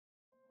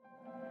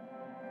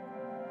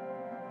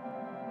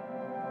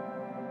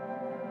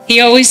He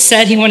always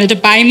said he wanted to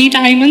buy me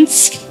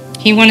diamonds,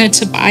 he wanted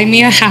to buy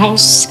me a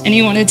house, and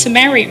he wanted to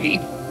marry me.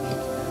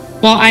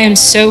 Well, I am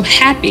so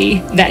happy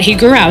that he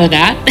grew out of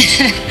that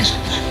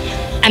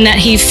and that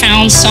he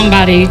found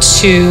somebody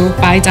to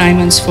buy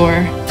diamonds for,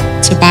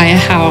 to buy a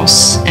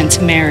house, and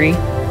to marry.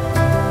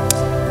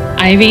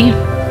 Ivy,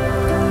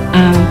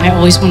 I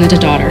always wanted a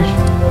daughter,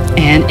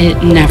 and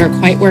it never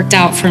quite worked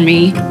out for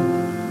me.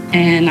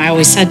 And I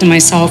always said to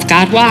myself,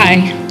 God,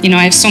 why? You know,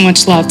 I have so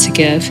much love to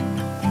give.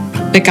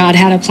 But God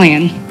had a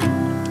plan,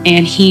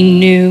 and he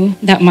knew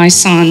that my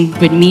son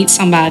would meet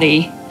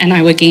somebody and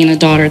I would gain a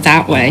daughter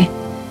that way.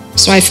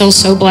 So I feel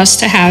so blessed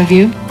to have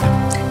you,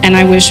 and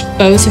I wish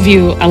both of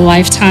you a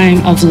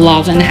lifetime of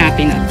love and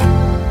happiness.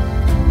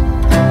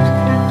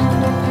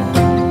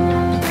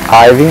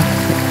 Ivy,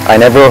 I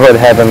never would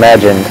have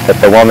imagined that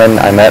the woman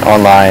I met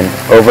online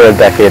over a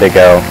decade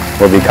ago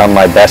will become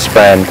my best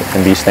friend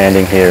and be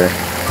standing here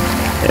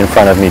in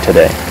front of me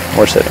today.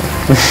 We're sitting.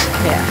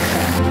 Yeah.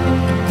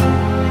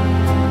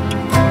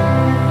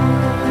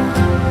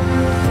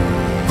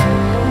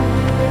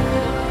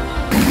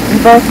 We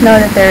both know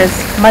that there's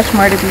much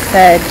more to be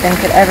said than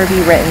could ever be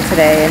written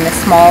today in this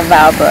small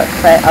vow book,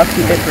 but I'll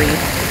keep it brief.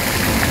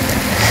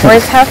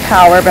 Words have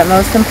power, but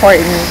most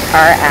important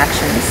are our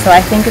actions, so I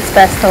think it's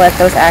best to let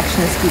those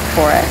actions speak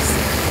for us.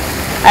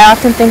 I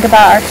often think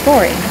about our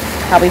story,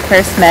 how we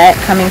first met,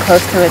 coming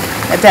close to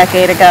a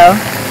decade ago,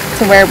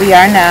 to where we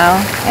are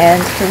now, and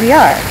here we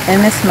are,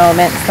 in this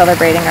moment,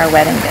 celebrating our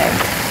wedding day.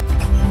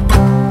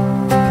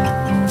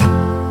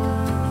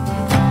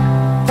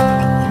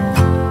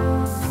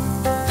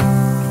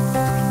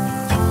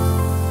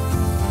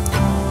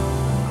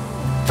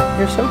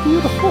 You're so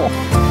beautiful.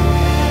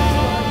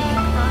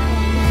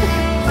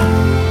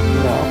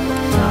 No.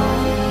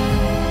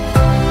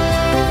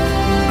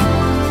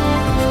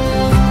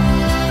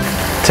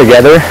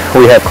 Together,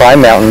 we have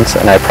climbed mountains,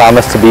 and I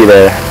promise to be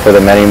there for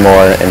the many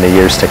more in the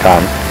years to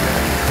come.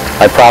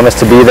 I promise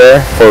to be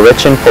there for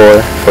rich and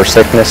poor, for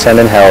sickness and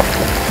in health,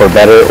 for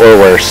better or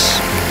worse.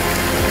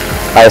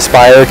 I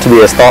aspire to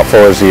be as thoughtful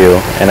as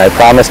you, and I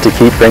promise to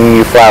keep bringing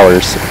you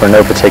flowers for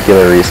no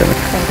particular reason.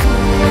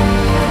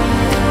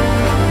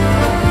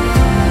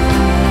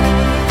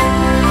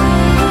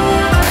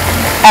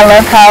 I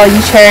love how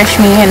you cherish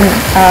me, and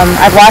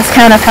I've lost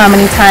count of how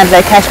many times I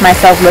catch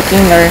myself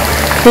looking or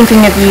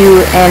thinking of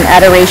you in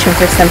adoration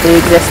for simply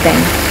existing.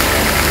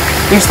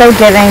 You're so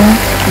giving,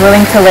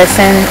 willing to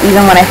listen,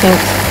 even when I think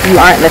you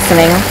aren't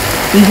listening.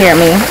 You hear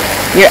me.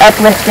 You're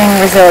uplifting,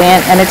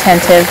 resilient, and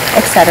attentive,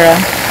 etc.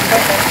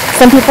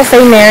 Some people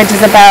say marriage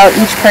is about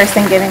each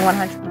person giving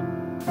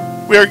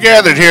 100%. We are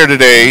gathered here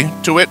today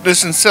to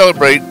witness and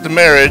celebrate the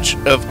marriage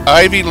of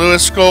Ivy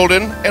Lewis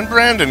Golden and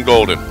Brandon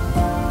Golden.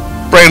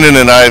 Brandon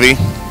and Ivy,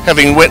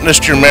 having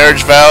witnessed your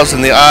marriage vows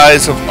in the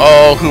eyes of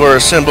all who are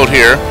assembled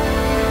here,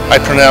 I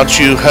pronounce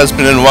you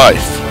husband and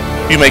wife.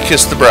 You may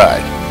kiss the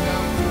bride.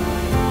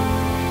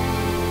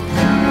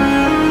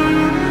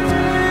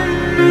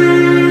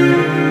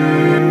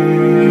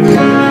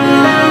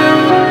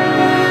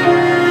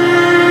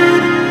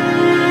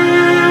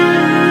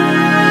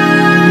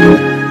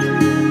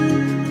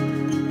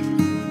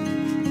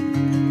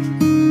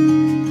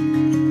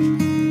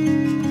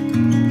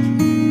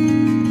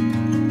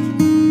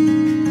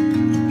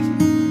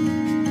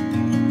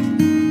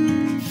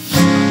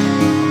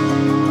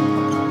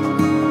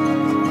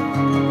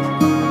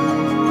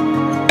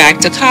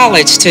 To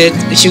college to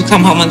you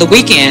come home on the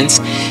weekends.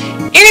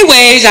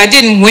 Anyways, I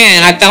didn't win.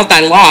 I felt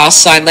I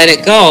lost, so I let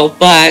it go.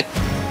 But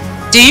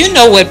do you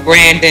know what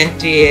Brandon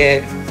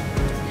did?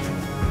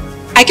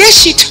 I guess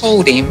she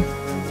told him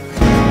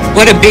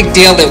what a big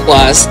deal it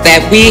was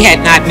that we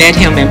had not met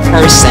him in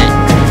person.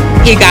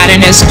 He got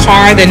in his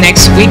car the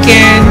next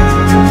weekend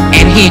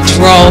and he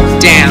drove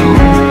down,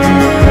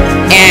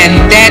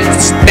 and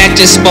that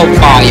just spoke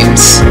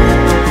volumes.